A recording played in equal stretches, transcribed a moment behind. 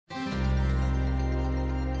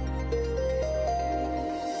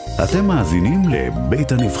אתם מאזינים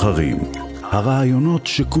לבית הנבחרים, הרעיונות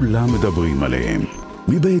שכולם מדברים עליהם,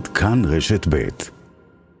 מבית כאן רשת בית.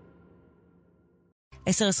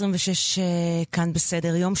 10:26 כאן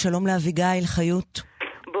בסדר יום. שלום לאביגיל חיות.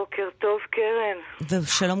 בוקר טוב קרן.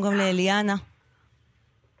 ושלום גם לאליאנה.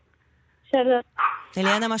 שלום.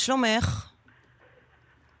 אליאנה, מה שלומך?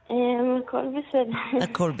 הכל בסדר.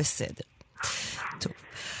 הכל בסדר. טוב.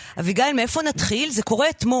 אביגיל, מאיפה נתחיל? זה קורה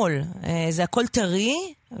אתמול. זה הכל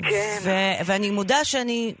טרי. כן. ואני מודה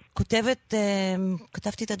שאני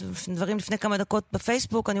כתבתי את הדברים לפני כמה דקות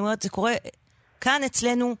בפייסבוק. אני אומרת, זה קורה כאן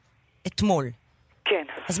אצלנו אתמול. כן.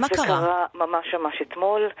 אז מה קרה? זה קרה ממש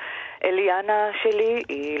אתמול. אליאנה שלי,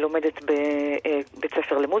 היא לומדת בבית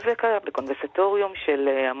ספר למוזיקה, בקונברסטוריום של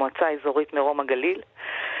המועצה האזורית מרום הגליל.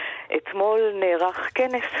 אתמול נערך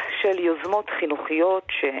כנס של יוזמות חינוכיות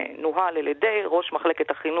שנוהל על ידי ראש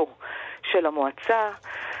מחלקת החינוך של המועצה,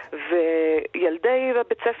 וילדי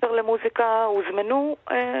בבית ספר למוזיקה הוזמנו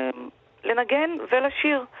לנגן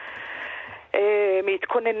ולשיר. היא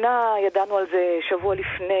התכוננה, ידענו על זה שבוע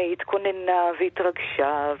לפני, התכוננה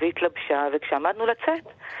והתרגשה והתלבשה, וכשעמדנו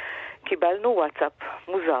לצאת קיבלנו וואטסאפ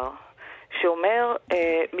מוזר שאומר,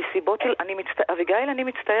 אביגיל, אני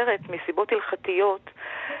מצטערת, מסיבות הלכתיות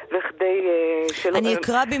וכדי שלא... אני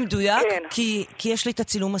אקרא במדויק, כן. כי יש לי את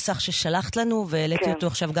הצילום מסך ששלחת לנו, והעליתי אותו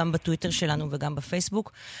עכשיו גם בטוויטר שלנו וגם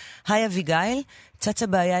בפייסבוק. היי אביגיל, צצה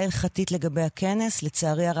בעיה הלכתית לגבי הכנס,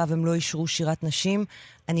 לצערי הרב הם לא אישרו שירת נשים,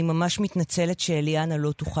 אני ממש מתנצלת שאליאנה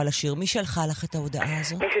לא תוכל לשיר. מי שלחה לך את ההודעה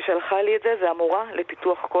הזו? מי ששלחה לי את זה המורה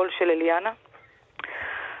לפיתוח קול של אליאנה,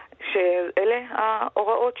 שאלה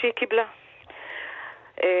ההוראות שהיא קיבלה.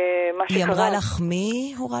 היא אמרה לך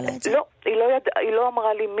מי הורה לה את זה? לא, היא לא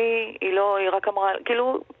אמרה לי מי, היא רק אמרה,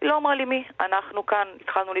 כאילו, היא לא אמרה לי מי. אנחנו כאן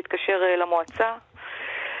התחלנו להתקשר למועצה.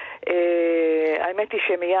 האמת היא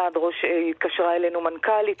שמיד התקשרה אלינו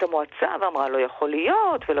מנכ"לית המועצה ואמרה לא יכול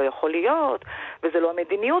להיות ולא יכול להיות, וזה לא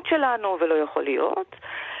המדיניות שלנו ולא יכול להיות.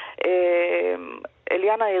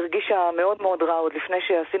 אליאנה הרגישה מאוד מאוד רע עוד לפני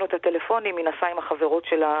שעשינו את הטלפונים, היא נסעה עם החברות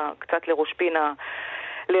שלה קצת לראש פינה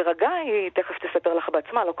להירגע, היא תכף תספר לך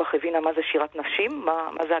בעצמה, לא כך הבינה מה זה שירת נשים,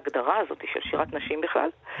 מה זה ההגדרה הזאת של שירת נשים בכלל.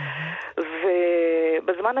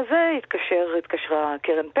 ובזמן הזה התקשרה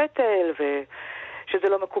קרן פטל, שזה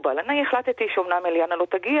לא מקובל. אני החלטתי שאומנם אליאנה לא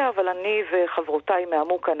תגיע, אבל אני וחברותיי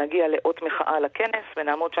מעמוקה נגיע לאות מחאה לכנס,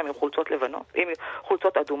 ונעמוד שם עם חולצות לבנות, עם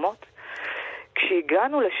חולצות אדומות.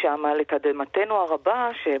 כשהגענו לשם, לתדהמתנו הרבה,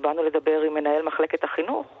 שבאנו לדבר עם מנהל מחלקת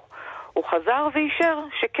החינוך, הוא חזר ואישר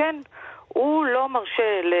שכן, הוא לא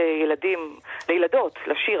מרשה לילדות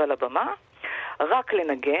לשיר על הבמה, רק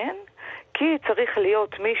לנגן, כי צריך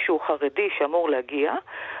להיות מישהו חרדי שאמור להגיע,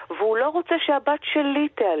 והוא לא רוצה שהבת שלי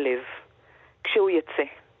תיעלב כשהוא יצא.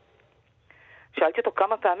 שאלתי אותו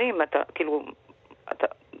כמה פעמים,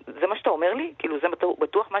 זה מה שאתה אומר לי? כאילו, זה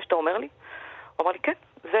בטוח מה שאתה אומר לי? הוא אמר לי, כן,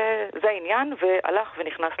 זה העניין, והלך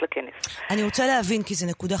ונכנס לכנס. אני רוצה להבין, כי זו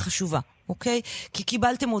נקודה חשובה, אוקיי? כי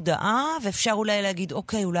קיבלתם הודעה, ואפשר אולי להגיד,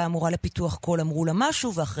 אוקיי, אולי המורה לפיתוח קול אמרו לה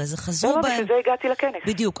משהו, ואחרי זה חזרו בהם. בשביל זה הגעתי לכנס.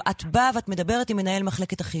 בדיוק. את באה ואת מדברת עם מנהל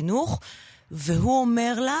מחלקת החינוך, והוא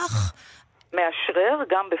אומר לך... מאשרר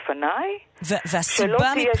גם בפניי, שלא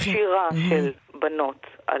תהיה שירה של בנות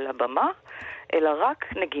על הבמה, אלא רק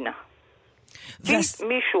נגינה. אם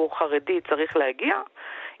מישהו חרדי צריך להגיע,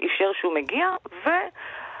 אישר שהוא מגיע,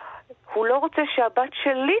 והוא לא רוצה שהבת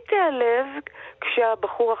שלי תיעלב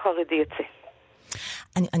כשהבחור החרדי יצא.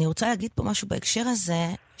 אני רוצה להגיד פה משהו בהקשר הזה,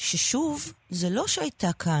 ששוב, זה לא שהייתה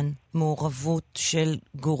כאן מעורבות של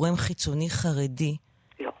גורם חיצוני חרדי,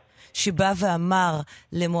 לא. שבא ואמר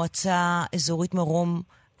למועצה אזורית מרום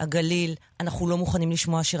הגליל, אנחנו לא מוכנים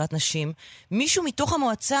לשמוע שירת נשים. מישהו מתוך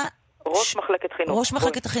המועצה... ראש מחלקת חינוך. ראש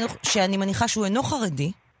מחלקת החינוך, שאני מניחה שהוא אינו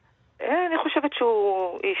חרדי. אני חושבת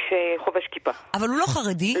שהוא איש חובש כיפה. אבל הוא לא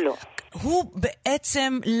חרדי. לא. הוא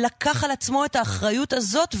בעצם לקח על עצמו את האחריות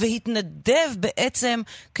הזאת והתנדב בעצם,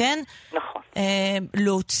 כן? נכון.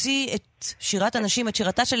 להוציא את שירת הנשים, את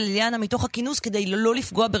שירתה של אליאנה מתוך הכינוס, כדי לא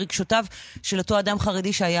לפגוע ברגשותיו של אותו אדם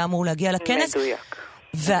חרדי שהיה אמור להגיע לכנס. מדויק.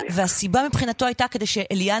 והסיבה מבחינתו הייתה כדי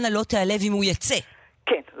שאליאנה לא תיעלב אם הוא יצא.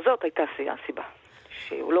 כן, זאת הייתה הסיבה.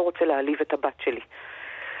 שהוא לא רוצה להעליב את הבת שלי.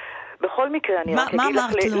 בכל מקרה, אני רק אגיד לך,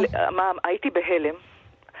 הייתי בהלם.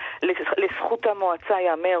 לזכות המועצה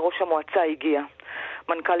יאמר, ראש המועצה הגיע,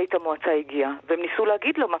 מנכ"לית המועצה הגיעה, והם ניסו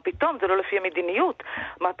להגיד לו, מה פתאום, זה לא לפי המדיניות,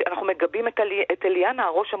 אנחנו מגבים את אליאנה,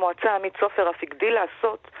 ראש המועצה עמית סופר אף הגדיל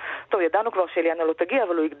לעשות, טוב, ידענו כבר שאליאנה לא תגיע,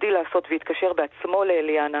 אבל הוא הגדיל לעשות והתקשר בעצמו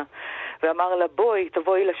לאליאנה, ואמר לה,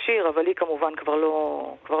 תבואי לשיר, אבל היא כמובן כבר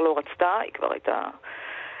לא רצתה, היא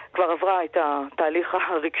כבר עברה את התהליך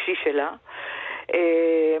הרגשי שלה,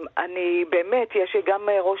 אני באמת, יש גם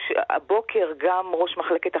הבוקר, גם ראש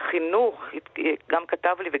מחלקת החינוך, גם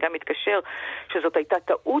כתב לי וגם התקשר, שזאת הייתה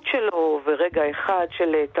טעות שלו, ורגע אחד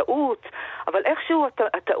של טעות, אבל איכשהו,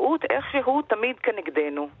 הטעות איכשהו תמיד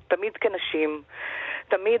כנגדנו, תמיד כנשים,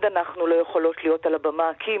 תמיד אנחנו לא יכולות להיות על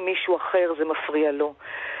הבמה, כי מישהו אחר זה מפריע לו.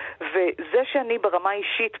 וזה שאני ברמה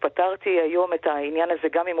אישית פתרתי היום את העניין הזה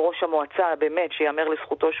גם עם ראש המועצה, באמת, שיאמר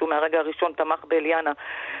לזכותו שהוא מהרגע הראשון תמך באליאנה,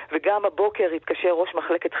 וגם הבוקר התקשר ראש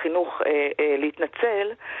מחלקת חינוך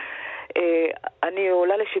להתנצל, אני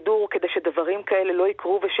עולה לשידור כדי שדברים כאלה לא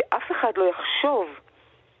יקרו, ושאף אחד לא יחשוב,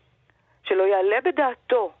 שלא יעלה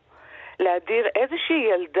בדעתו להדיר איזושהי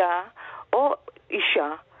ילדה או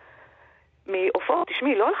אישה מהופעות.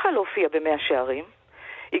 תשמעי, לא הלכה להופיע במאה שערים,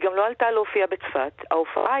 היא גם לא עלתה להופיע בצפת.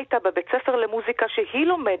 ההופעה הייתה בבית ספר למוזיקה שהיא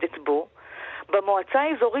לומדת בו, במועצה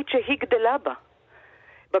האזורית שהיא גדלה בה.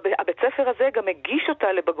 הבית ספר הזה גם הגיש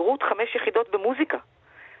אותה לבגרות 5 יחידות במוזיקה.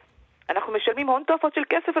 אנחנו משלמים הון תועפות של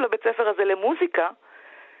כסף על הבית ספר הזה למוזיקה,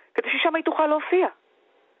 כדי ששם היא תוכל להופיע.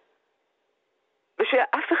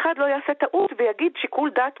 ושאף אחד לא יעשה טעות ויגיד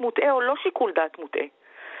שיקול דעת מוטעה או לא שיקול דעת מוטעה.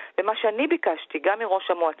 ומה שאני ביקשתי, גם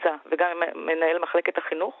מראש המועצה וגם מנהל מחלקת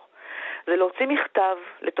החינוך, זה להוציא מכתב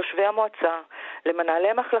לתושבי המועצה, למנהלי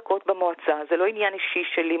המחלקות במועצה. זה לא עניין אישי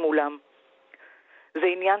שלי מולם. זה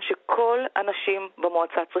עניין שכל הנשים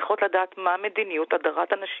במועצה צריכות לדעת מה מדיניות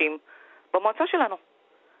הדרת הנשים במועצה שלנו.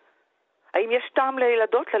 האם יש טעם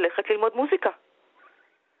לילדות ללכת ללמוד מוזיקה?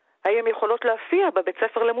 האם הן יכולות להופיע בבית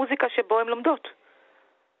ספר למוזיקה שבו הן לומדות?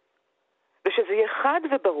 ושזה יהיה חד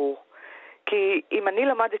וברור. כי אם אני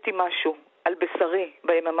למדתי משהו על בשרי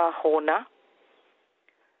ביממה האחרונה,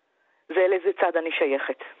 זה לאיזה צד אני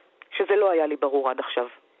שייכת, שזה לא היה לי ברור עד עכשיו.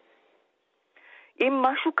 אם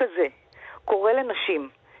משהו כזה קורה לנשים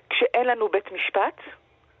כשאין לנו בית משפט,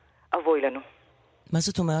 אבוי לנו. מה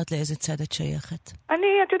זאת אומרת לאיזה צד את שייכת?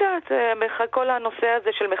 את יודעת, כל הנושא הזה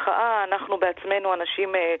של מחאה, אנחנו בעצמנו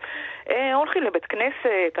אנשים הולכים לבית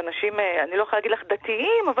כנסת, אנשים, אני לא יכולה להגיד לך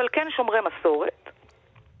דתיים, אבל כן שומרי מסורת.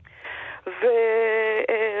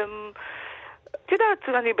 את יודעת,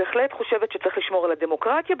 אני בהחלט חושבת שצריך לשמור על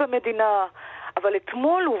הדמוקרטיה במדינה, אבל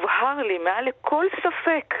אתמול הובהר לי מעל לכל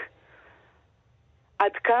ספק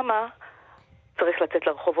עד כמה צריך לצאת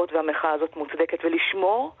לרחובות והמחאה הזאת מוצדקת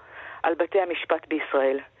ולשמור על בתי המשפט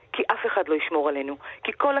בישראל. כי אף אחד לא ישמור עלינו.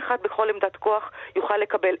 כי כל אחד בכל עמדת כוח יוכל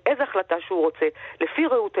לקבל איזו החלטה שהוא רוצה לפי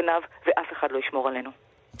ראות עיניו, ואף אחד לא ישמור עלינו.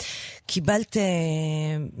 קיבלת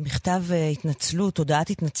מכתב התנצלות, הודעת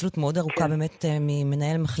התנצלות מאוד ארוכה באמת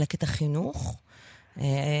ממנהל מחלקת החינוך.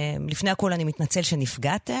 לפני הכל אני מתנצל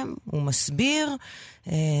שנפגעתם, הוא מסביר,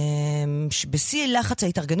 בשיא לחץ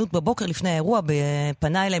ההתארגנות בבוקר לפני האירוע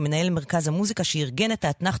פנה אליי מנהל מרכז המוזיקה שארגן את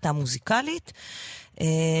האתנחתה המוזיקלית,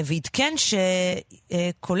 והתקן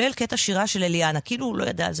שכולל קטע שירה של אליאנה, כאילו הוא לא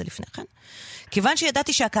ידע על זה לפני כן. כיוון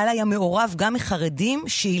שידעתי שהקהל היה מעורב גם מחרדים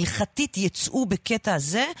שהלכתית יצאו בקטע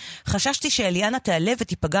הזה, חששתי שאליאנה תעלה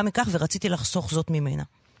ותיפגע מכך ורציתי לחסוך זאת ממנה.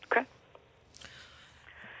 כן.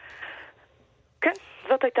 כן,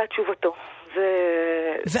 זאת הייתה תשובתו.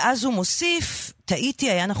 ואז הוא מוסיף, טעיתי,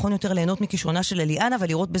 היה נכון יותר ליהנות מכישרונה של אליאנה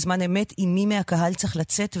ולראות בזמן אמת עם מי מהקהל צריך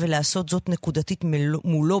לצאת ולעשות זאת נקודתית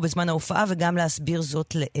מולו בזמן ההופעה וגם להסביר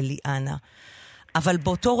זאת לאליאנה. אבל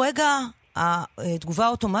באותו רגע התגובה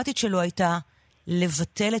האוטומטית שלו הייתה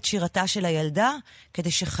לבטל את שירתה של הילדה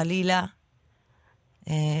כדי שחלילה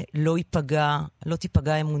לא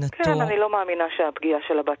תיפגע אמונתו. כן, אני לא מאמינה שהפגיעה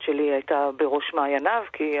של הבת שלי הייתה בראש מעייניו,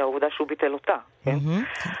 כי העובדה שהוא ביטל אותה. כן?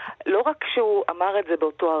 לא רק שהוא אמר את זה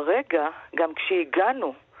באותו הרגע, גם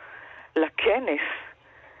כשהגענו לכנס,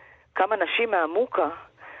 כמה נשים מהמוקה,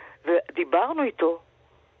 ודיברנו איתו,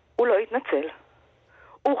 הוא לא התנצל.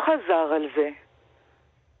 הוא חזר על זה.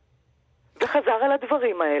 וחזר על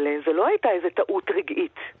הדברים האלה. זה לא הייתה איזו טעות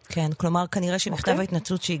רגעית. כן, כלומר, כנראה שמכתב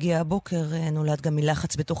ההתנצלות שהגיע הבוקר נולד גם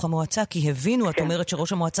מלחץ בתוך המועצה, כי הבינו, את אומרת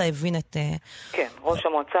שראש המועצה הבין את... כן, ראש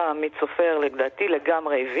המועצה עמית סופר, לדעתי,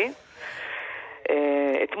 לגמרי הבין.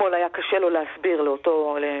 אתמול היה קשה לו להסביר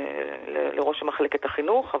לראש מחלקת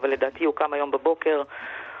החינוך, אבל לדעתי הוא קם היום בבוקר,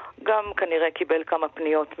 גם כנראה קיבל כמה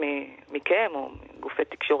פניות מכם, או גופי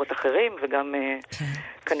תקשורת אחרים, וגם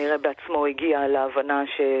כנראה בעצמו הגיע להבנה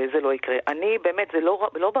שזה לא יקרה. אני באמת, זה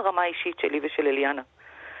לא ברמה האישית שלי ושל אליאנה.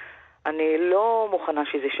 אני לא מוכנה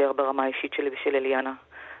שזה יישאר ברמה האישית שלי ושל אליאנה.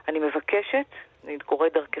 אני מבקשת, אני קורא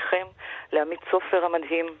דרככם, לעמית סופר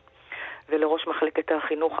המדהים, ולראש מחלקת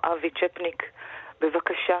החינוך אבי צ'פניק,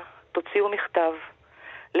 בבקשה, תוציאו מכתב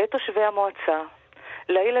לתושבי המועצה,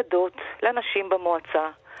 לילדות, לאנשים במועצה,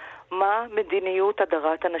 מה מדיניות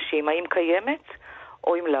הדרת הנשים, האם קיימת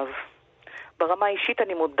או אם לאו. ברמה האישית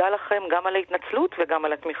אני מודה לכם גם על ההתנצלות וגם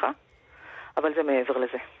על התמיכה, אבל זה מעבר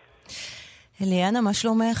לזה. אליאנה, מה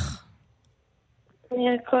שלומך?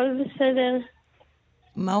 הכל בסדר.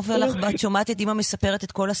 מה עובר לך? את שומעת את אמא מספרת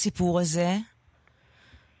את כל הסיפור הזה?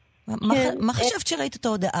 מה חשבת שראית את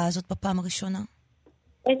ההודעה הזאת בפעם הראשונה?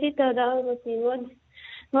 ראיתי את ההודעה הזאת,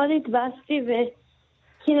 מאוד התבאסתי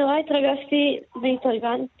כי נורא התרגשתי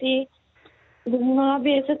והתארגנתי, ונורא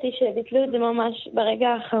ביאס אותי שביטלו את זה ממש ברגע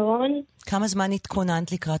האחרון. כמה זמן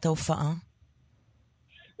התכוננת לקראת ההופעה?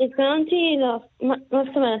 התכוננתי, מה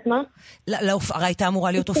זאת אומרת, מה? הרי הייתה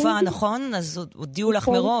אמורה להיות הופעה, נכון? אז הודיעו לך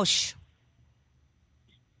מראש.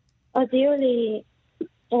 הודיעו לי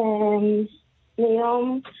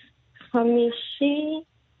ליום חמישי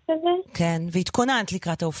כזה. כן, והתכוננת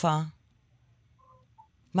לקראת ההופעה.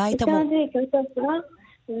 מה היית אמורה? התכוננתי לקראת ההופעה,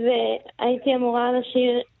 והייתי אמורה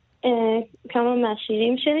לשיר כמה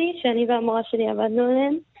מהשירים שלי, שאני והמורה שלי עבדנו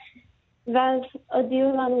עליהם, ואז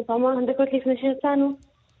הודיעו לנו כמה דקות לפני שיצאנו,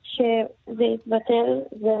 שזה התבטל,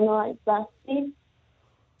 ונורא התבאסתי.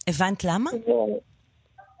 הבנת למה?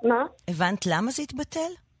 מה? הבנת למה זה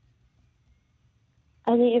התבטל?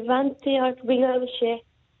 אני הבנתי רק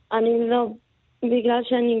בגלל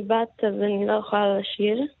שאני בת, אז אני לא יכולה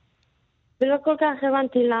לשיר. ולא כל כך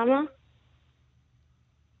הבנתי למה.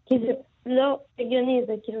 כי זה לא הגיוני,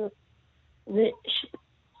 זה כאילו...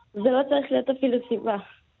 זה לא צריך להיות אפילו סיבה.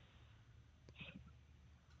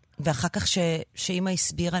 ואחר כך שאמא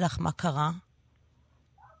הסבירה לך מה קרה?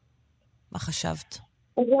 מה חשבת?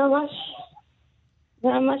 זה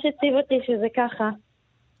ממש הציב אותי שזה ככה.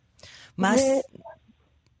 מה?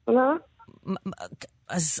 מה?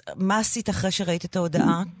 אז מה עשית אחרי שראית את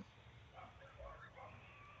ההודעה?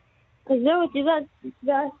 אז זהו,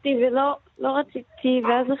 התבאסתי ולא רציתי,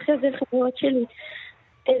 ואז אחרי זה חברות שלי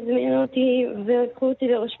הזמינו אותי ולקחו אותי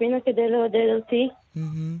לראש פינה כדי לעודד אותי.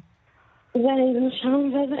 ואני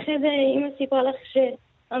שם, ואז אחרי זה אמא סיפרה לך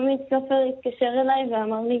שעמית סופר התקשר אליי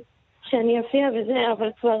ואמר לי שאני אופיע וזה,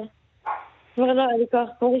 אבל כבר לא היה לי כוח,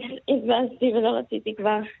 כבר התבאסתי ולא רציתי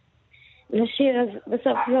כבר לשיר, אז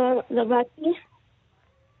בסוף לא באתי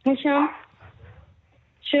לשם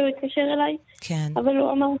שהוא התקשר אליי. כן. אבל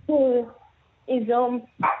הוא אמר שהוא יזום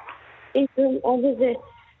עוד איזה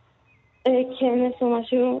כנס או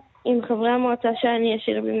משהו עם חברי המועצה שאני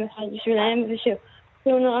אשיר במיוחד בשבילהם,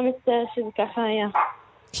 ושהוא נורא מצטער שזה ככה היה.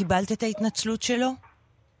 קיבלת את ההתנצלות שלו?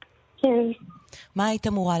 כן. מה היית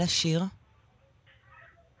אמורה לשיר?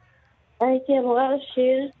 הייתי אמורה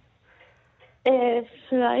לשיר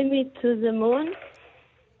Fly Me to the Moon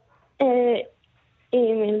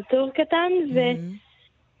עם אלתור קטן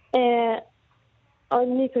עוד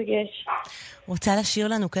ניפגש. רוצה לשיר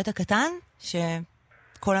לנו קטע קטן?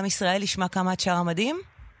 שכל עם ישראל ישמע כמה את שרה מדהים?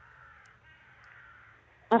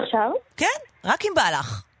 עכשיו? כן, רק אם בא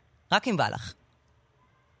לך. רק אם בא לך.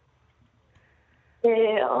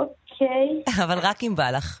 אוקיי. אבל רק אם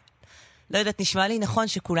בא לך. לא יודעת, נשמע לי נכון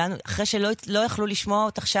שכולנו, אחרי שלא יכלו לשמוע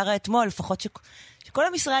אותך שרה אתמול, לפחות שכל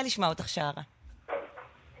עם ישראל ישמע אותך שרה.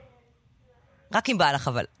 רק אם בא לך,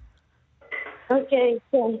 אבל. אוקיי,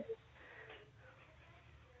 כן.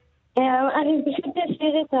 אני פשוט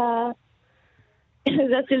אשיר את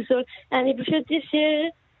זה הצלצול. אני פשוט אשיר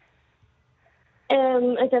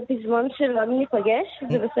את הפזמון של עוד ניפגש,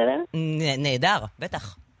 זה בסדר? נהדר,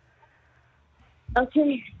 בטח.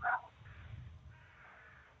 אוקיי.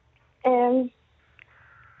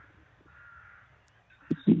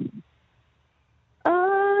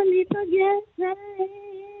 ניפגש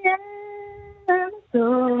ויהיה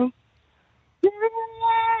טוב, ויהיה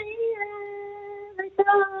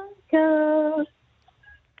וקר,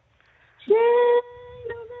 שנו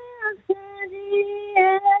ועכשיו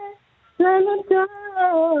יהיה לנו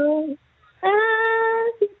טוב, אז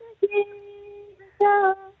תתגי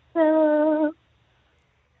ותעצור.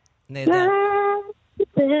 נהדר.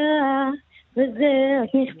 וזה רק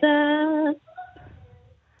נכתב,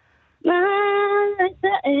 מה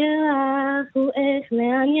לתאר לך ואיך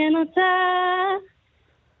מעניין אותך.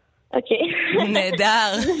 אוקיי.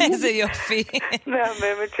 נהדר, איזה יופי.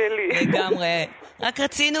 מהממת שלי. לגמרי. רק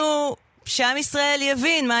רצינו שעם ישראל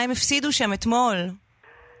יבין מה הם הפסידו שם אתמול.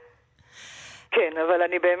 כן, אבל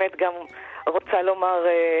אני באמת גם רוצה לומר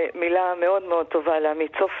מילה מאוד מאוד טובה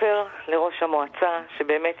לעמית סופר, לראש המועצה,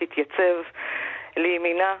 שבאמת התייצב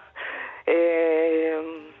לימינה,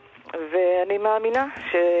 ואני מאמינה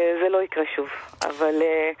שזה לא יקרה שוב. אבל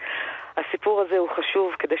הסיפור הזה הוא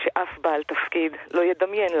חשוב כדי שאף בעל תפקיד לא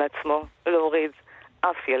ידמיין לעצמו להוריד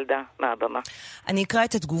אף ילדה מהבמה. אני אקרא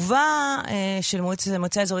את התגובה של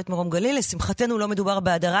מועצה האזורית מרום גליל. לשמחתנו לא מדובר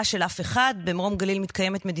בהדרה של אף אחד. במרום גליל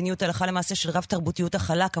מתקיימת מדיניות הלכה למעשה של רב תרבותיות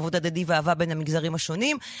הכלה, כבוד הדדי ואהבה בין המגזרים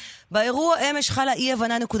השונים. באירוע אמש חלה אי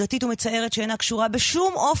הבנה נקודתית ומצערת שאינה קשורה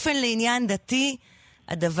בשום אופן לעניין דתי.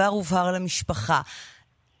 הדבר הובהר למשפחה.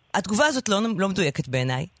 התגובה הזאת לא מדויקת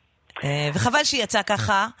בעיניי. וחבל שהיא יצאה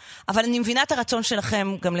ככה, אבל אני מבינה את הרצון שלכם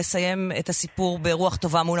גם לסיים את הסיפור ברוח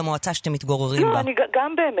טובה מול המועצה שאתם מתגוררים בה. אני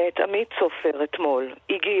גם באמת, עמית סופר אתמול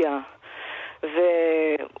הגיע,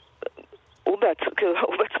 והוא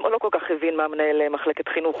בעצמו לא כל כך הבין מה מנהל מחלקת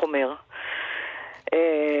חינוך אומר.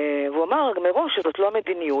 והוא אמר מראש שזאת לא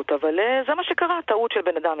המדיניות, אבל זה מה שקרה, טעות של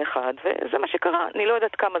בן אדם אחד, וזה מה שקרה. אני לא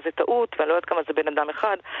יודעת כמה זה טעות, ואני לא יודעת כמה זה בן אדם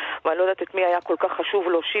אחד, ואני לא יודעת את מי היה כל כך חשוב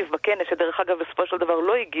להושיב בכנס, שדרך אגב בסופו של דבר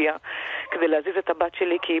לא הגיע כדי להזיז את הבת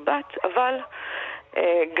שלי כי היא בת, אבל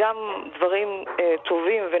גם דברים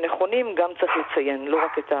טובים ונכונים גם צריך לציין, לא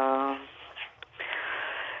רק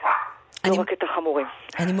את החמורים.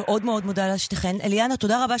 אני מאוד מאוד מודה לשתיכן. אליאנה,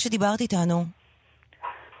 תודה רבה שדיברת איתנו.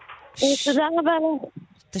 תודה רבה.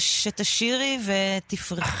 שתשירי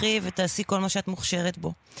ותפרחי ותעשי כל מה שאת מוכשרת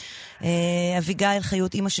בו. אביגיל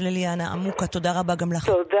חיות, אמא של אליאנה עמוקה, תודה רבה גם לך.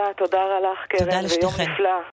 תודה לך קרן, ויום נפלא.